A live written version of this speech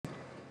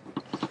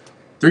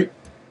3,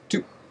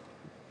 2.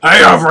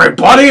 Hey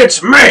everybody,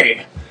 it's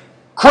me,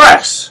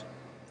 Chris.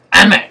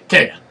 And me,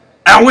 Keegan.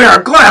 And we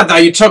are glad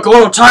that you took a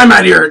little time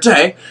out of your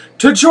day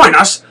to join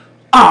us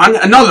on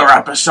another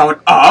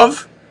episode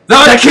of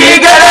the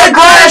Keegan and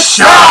Chris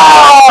Show!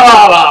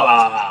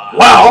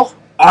 Well,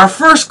 our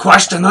first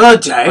question of the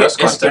day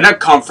is going to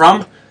come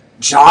from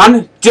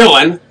John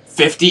Dillon,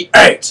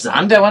 58.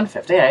 John Dillon,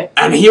 58.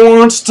 And he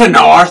wants to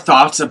know our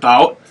thoughts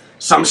about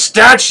some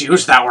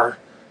statues that were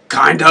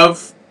kind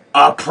of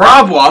a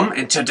problem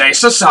in today's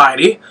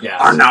society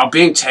are now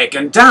being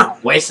taken down.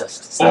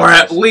 Racist. Or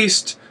at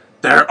least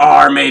there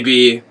are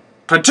maybe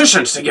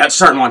petitions to get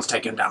certain ones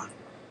taken down.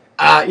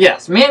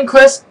 Yes, me and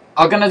Chris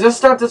are going to just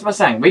start this by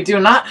saying we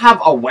do not have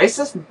a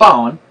racist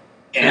bone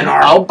in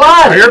our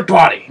body. Your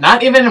body.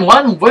 Not even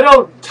one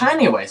little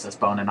tiny racist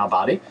bone in our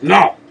body.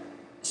 No.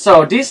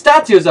 So these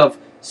statues of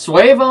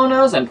slave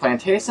owners and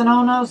plantation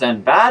owners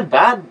and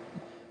bad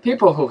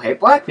people who hate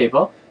black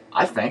people,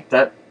 I think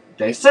that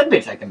they should be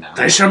taken down.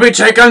 They should be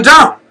taken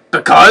down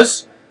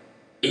because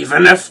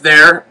even if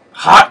they're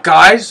hot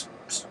guys,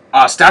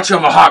 a statue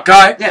of a hot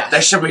guy,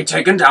 they should be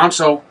taken down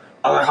so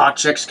other hot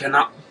chicks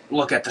cannot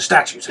look at the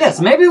statues anymore.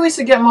 Yes, maybe we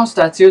should get more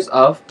statues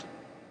of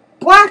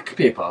black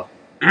people,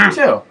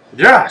 too.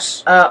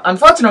 Yes.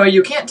 Unfortunately,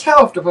 you can't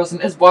tell if the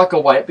person is black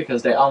or white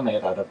because they are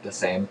made out of the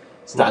same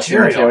statue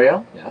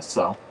material. Yes,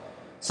 so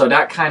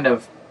that kind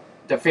of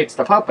defeats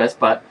the purpose,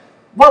 but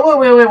what we're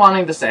really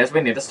wanting to say is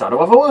we need to start a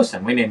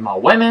revolution. We need more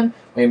women,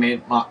 we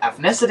need more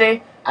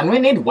ethnicity, and we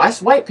need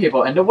less white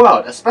people in the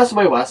world,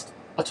 especially less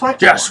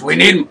attractive ones. We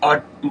need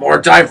a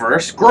more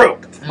diverse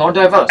group. More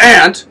diverse.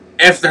 And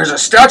if there's a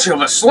statue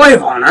of a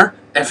slave owner,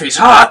 if he's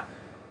hot,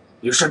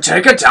 you should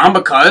take it down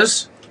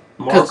because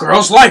more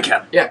girls like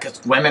him. Yeah,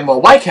 because women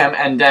will like him,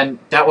 and then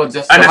that will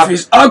just... And if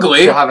he's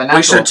ugly,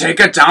 we should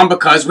take it down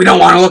because we don't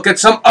want to look at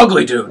some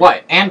ugly dude.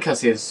 Right, and because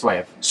he's a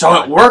slave.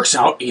 So it works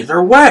out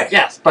either way.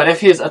 Yes, but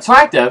if he's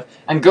attractive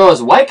and girls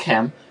like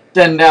him,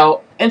 then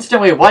they'll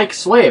instantly like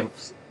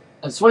slaves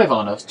and slave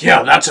owners too.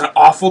 Yeah, that's an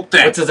awful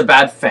thing. Which is a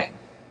bad thing.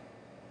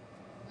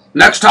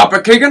 Next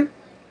topic, Keegan?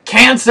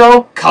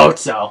 Cancel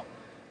culture.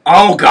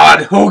 Oh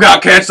God, who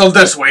got canceled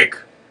this week?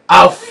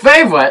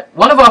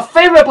 One of our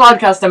favorite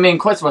podcasts that me and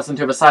Chris listen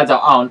to besides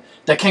our own,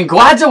 the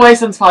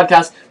Congratulations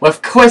podcast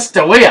with Chris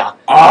D'Elia.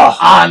 Oh,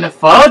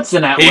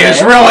 unfortunately, he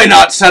is really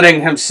not setting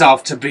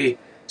himself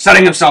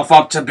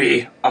up to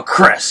be a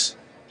Chris.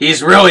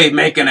 He's really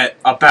making it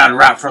a bad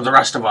rap for the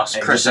rest of us,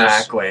 Chris's.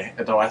 Exactly,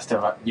 the rest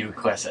of you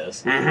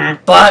Chris's.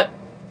 But,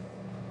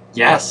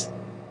 yes,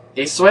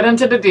 he slid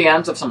into the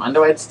DMs of some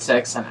underage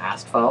chicks and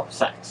asked for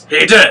sex.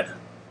 He did.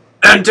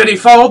 And did he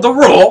follow the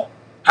rule?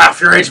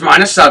 Half your age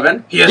minus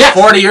 7. He is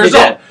 40 years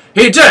old.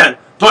 He did.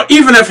 But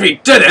even if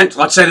he didn't,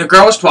 let's say the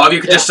girl was 12, you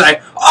could just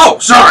say, oh,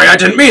 sorry, I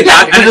didn't mean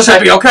that, and it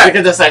should be okay. You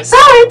could just say,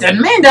 sorry,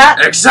 didn't mean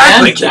that.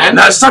 Exactly, Keegan.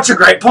 That's such a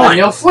great point. Then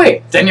you're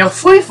free. Then you're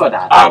free for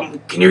that.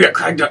 Can you get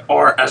Craig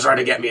or Ezra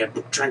to get me a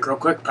drink real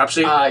quick?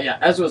 Pepsi? Yeah,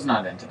 Ezra's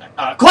not in tonight.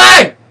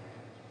 Craig!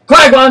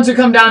 Craig, why don't you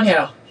come down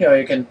here? Here,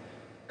 you can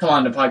come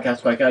on the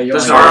podcast, Craig.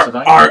 This is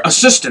our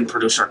assistant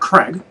producer,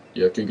 Craig.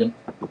 Yeah, Keegan.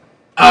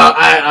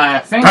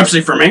 I think...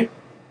 Pepsi for me.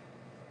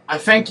 I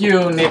think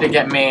you need to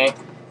get me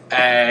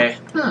a...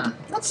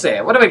 let's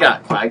see. What do we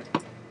got, Craig?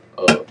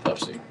 Oh,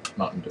 Pepsi.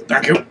 Mountain Dew.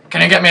 Thank you.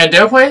 Can you get me a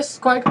dew, please,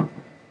 Craig?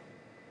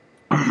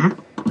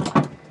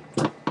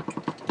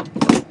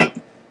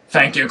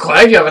 Thank you,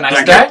 Craig. You have a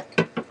nice day.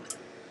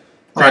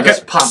 Craig,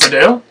 just pop a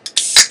dew.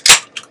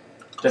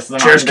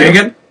 Cheers,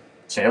 Keegan.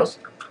 Cheers.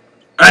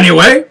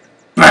 Anyway,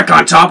 back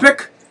on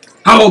topic.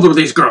 How old were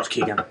these girls,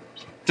 Keegan?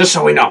 Just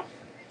so we know.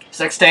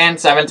 16,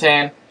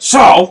 17.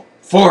 So,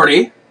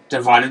 40...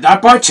 divided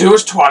that by 2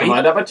 is 20.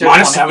 Divided that by 2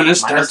 minus 7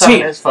 is 13.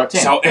 7 is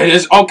 14. So it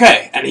is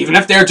okay. And even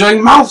if they're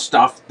doing mouth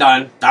stuff,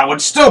 then that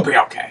would still be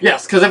okay.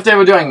 Yes, because if they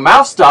were doing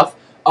mouth stuff,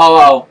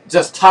 although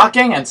just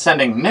talking and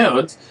sending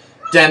nudes,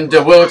 then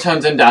the rule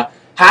turns into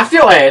half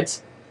your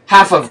age,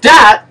 half of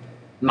that,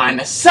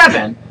 minus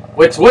 7,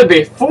 which would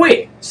be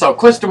 3. So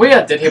Chris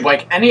D'Elia, did he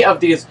break any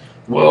of these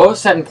rules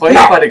set in place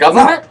by the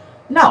government?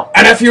 No.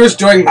 And if he was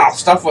doing mouth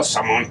stuff with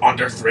someone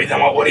under 3, then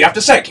what would he have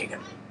to say, Keegan?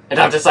 He'd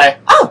have to say,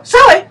 oh,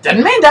 sorry,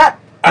 didn't mean that.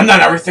 And then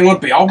everything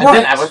would be alright. And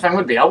then everything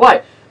would be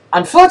alright.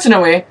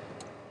 Unfortunately,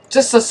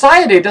 just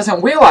society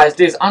doesn't realize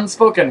these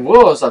unspoken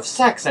rules of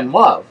sex and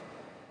love.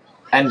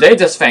 And they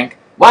just think,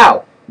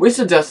 wow, we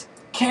should just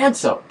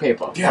cancel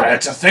people. Yeah,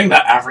 it's a thing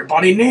that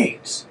everybody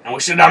needs. And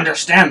we should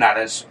understand that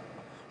as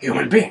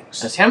human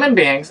beings. As human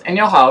beings, in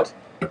your heart,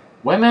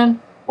 women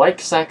like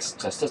sex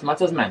just as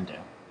much as men do.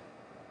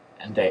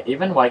 And they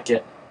even like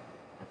it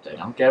if they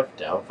don't give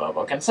their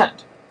verbal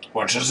consent.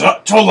 Which is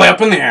totally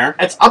up in the air.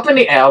 It's up in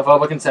the air.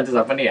 Verbal consent is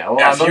up in the air.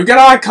 If you get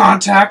eye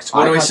contact,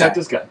 what do we say? Eye contact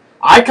is good.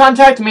 Eye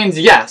contact means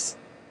yes.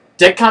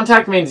 Dick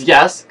contact means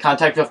yes.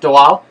 Contact with the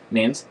wall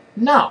means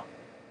no.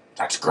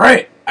 That's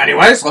great.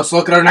 Anyways, let's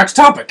look at our next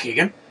topic,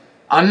 Keegan.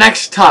 Our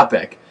next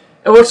topic.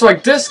 It looks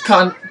like this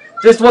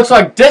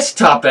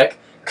topic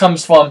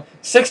comes from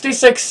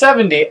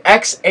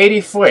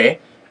 6670X83,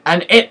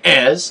 and it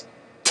is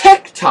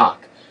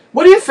TikTok.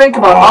 What do you think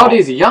about all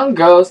these young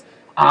girls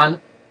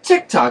on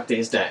TikTok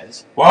these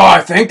days? Well,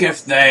 I think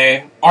if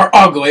they are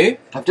ugly,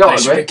 they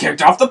should be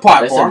kicked off the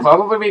platform. They should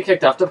probably be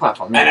kicked off the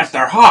platform. Yes. And if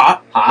they're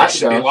hot, they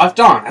should be left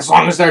on, as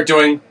long as they're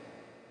doing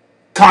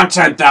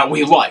content that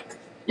we like.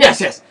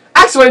 Yes, yes.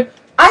 Actually,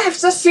 I have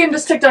just seen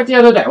this TikTok the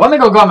other day. Let me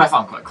go grab my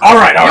phone quick.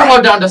 Alright, You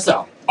hold down the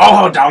show. I'll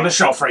hold down the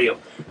show for you.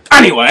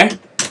 Anyway,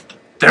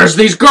 there's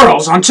these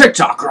girls on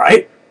TikTok,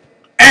 right?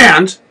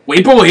 And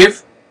we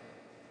believe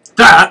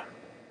that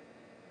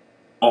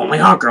only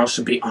hot girls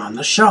should be on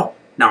the show.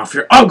 Now, if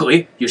you're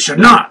ugly, you should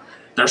not.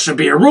 There should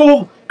be a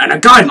rule and a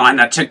guideline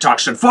that TikTok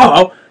should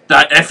follow,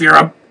 that if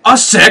you're a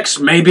 6,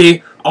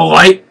 maybe a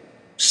light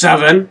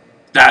 7,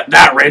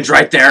 that range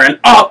right there and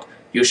up,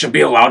 you should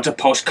be allowed to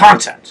post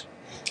content.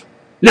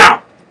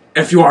 Now,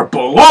 if you are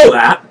below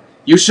that,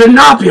 you should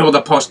not be able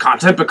to post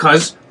content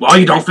because, well,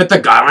 you don't fit the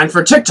guideline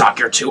for TikTok.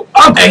 You're too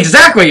ugly.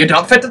 Exactly, you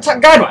don't fit the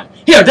guideline.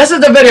 Here, this is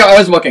the video I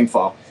was looking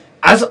for.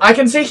 As I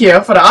can see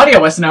here, for the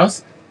audio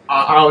listeners,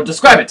 I'll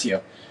describe it to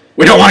you.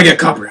 We don't want to get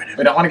copyrighted.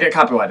 We don't want to get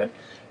copyrighted.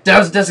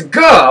 There's this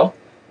girl,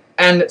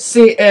 and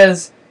she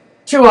is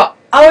to a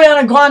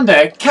Ariana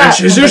Grande cat. And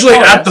she's usually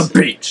at the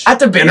beach. At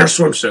the beach. In her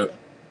swimsuit.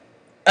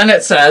 And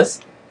it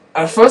says,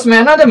 our first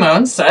man on the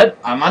moon said,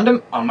 oh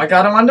my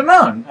god, I'm on the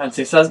moon. And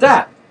she says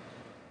that.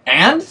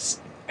 And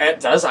it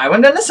does I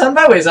Went in the Sun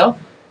by Weasel.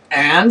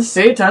 And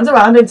she turns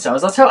around and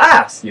shows us her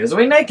ass.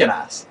 Usually naked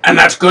ass. And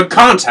that's good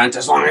content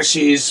as long as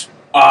she's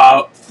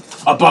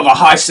above a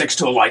high 6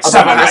 to a light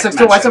 7. Above a high 6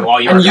 to a light 7.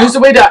 And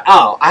usually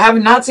I have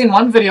not seen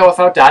one video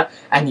without that.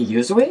 And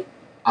usually,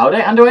 are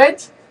they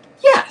underage?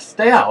 Yes,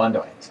 they are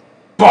underage.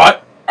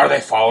 But are they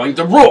following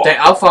the rule? They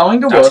are following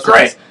the rules. That's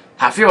great.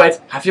 Half your age,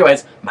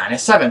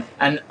 -7.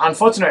 And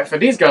unfortunately for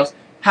these girls,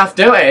 half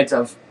their age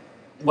of,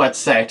 let's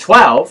say,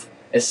 12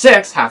 is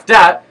 6. Half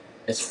that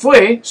is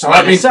 3. So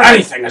that means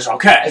anything is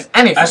okay. It's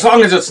anything. As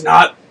long as it's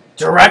not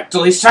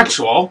directly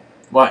sexual.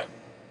 Right.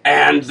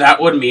 And that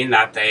would mean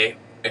that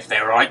if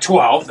they were like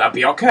 12, that'd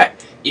be okay.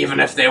 Even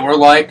if they were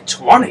like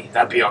 20,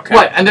 that'd be okay.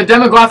 Right, and the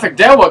demographic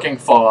they're looking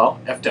for,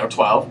 if they're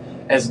 12,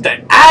 is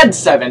they add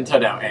 7 to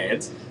their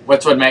age,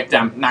 which would make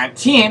them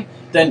 19,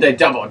 then they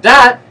double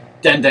that,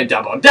 then they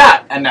double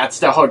that, and that's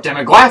the whole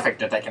demographic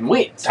that they can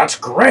reach. That's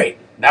great.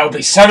 That would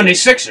be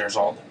 76 years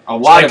old. A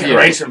lot of years.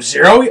 Range from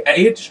 0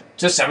 age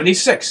to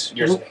 76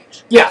 years of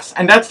age. Yes,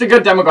 and that's the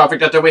good demographic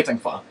that they're waiting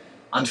for.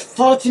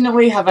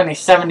 Unfortunately, have any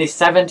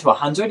 77 to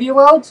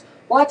 100-year-olds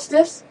watched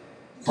this?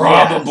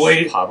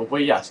 Probably. Yes,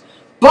 probably, yes.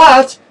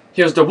 But,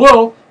 here's the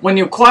rule. When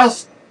you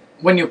cross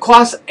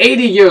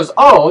 80 years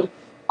old,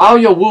 all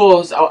your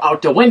rules are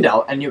out the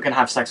window, and you can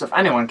have sex with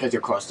anyone because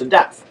you're close to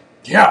death.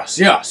 Yes,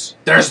 yes.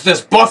 There's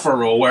this buffer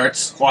rule where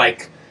it's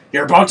like,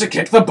 you're about to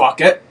kick the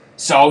bucket,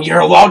 so you're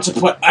allowed to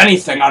put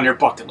anything on your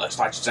bucket list,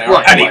 I should say,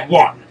 or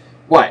anyone.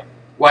 Right.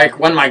 Like,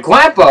 when my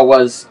grandpa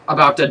was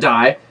about to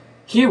die,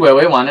 he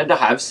really wanted to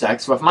have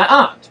sex with my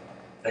aunt.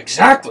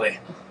 Exactly.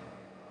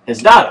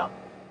 His daughter.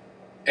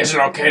 Is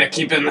it okay to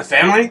keep it in the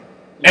family?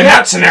 In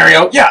that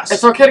scenario, yes.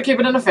 It's okay to keep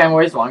it in the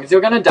family as long as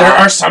you're going to die. There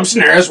are some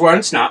scenarios where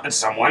it's not, and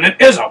some when it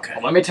is okay.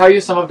 Well, let me tell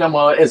you some of them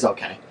where it is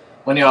okay.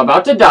 When you're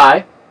about to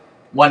die,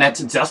 when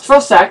it's just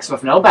for sex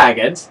with no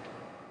baggage,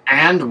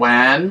 and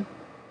when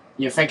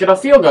you think it'll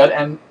feel good,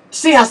 and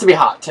she has to be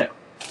hot, too.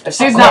 If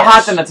she's not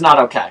hot, then it's not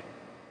okay.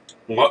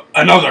 Well,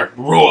 another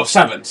rule of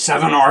 7.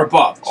 7 or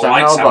above. A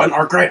light 7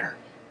 or greater.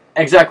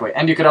 Exactly.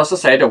 And you could also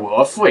say the rule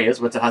of 3 is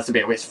which it has to be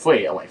at least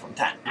 3 away from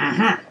 10.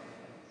 Mm-hmm.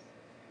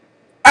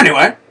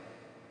 Anyway,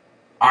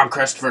 I'm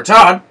Christopher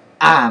Todd.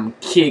 I'm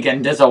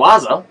Keegan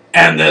Dizawaza.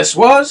 And this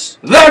was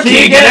The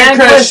Keegan and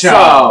Chris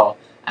Show.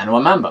 And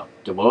remember,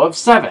 the rule of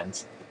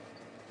 7s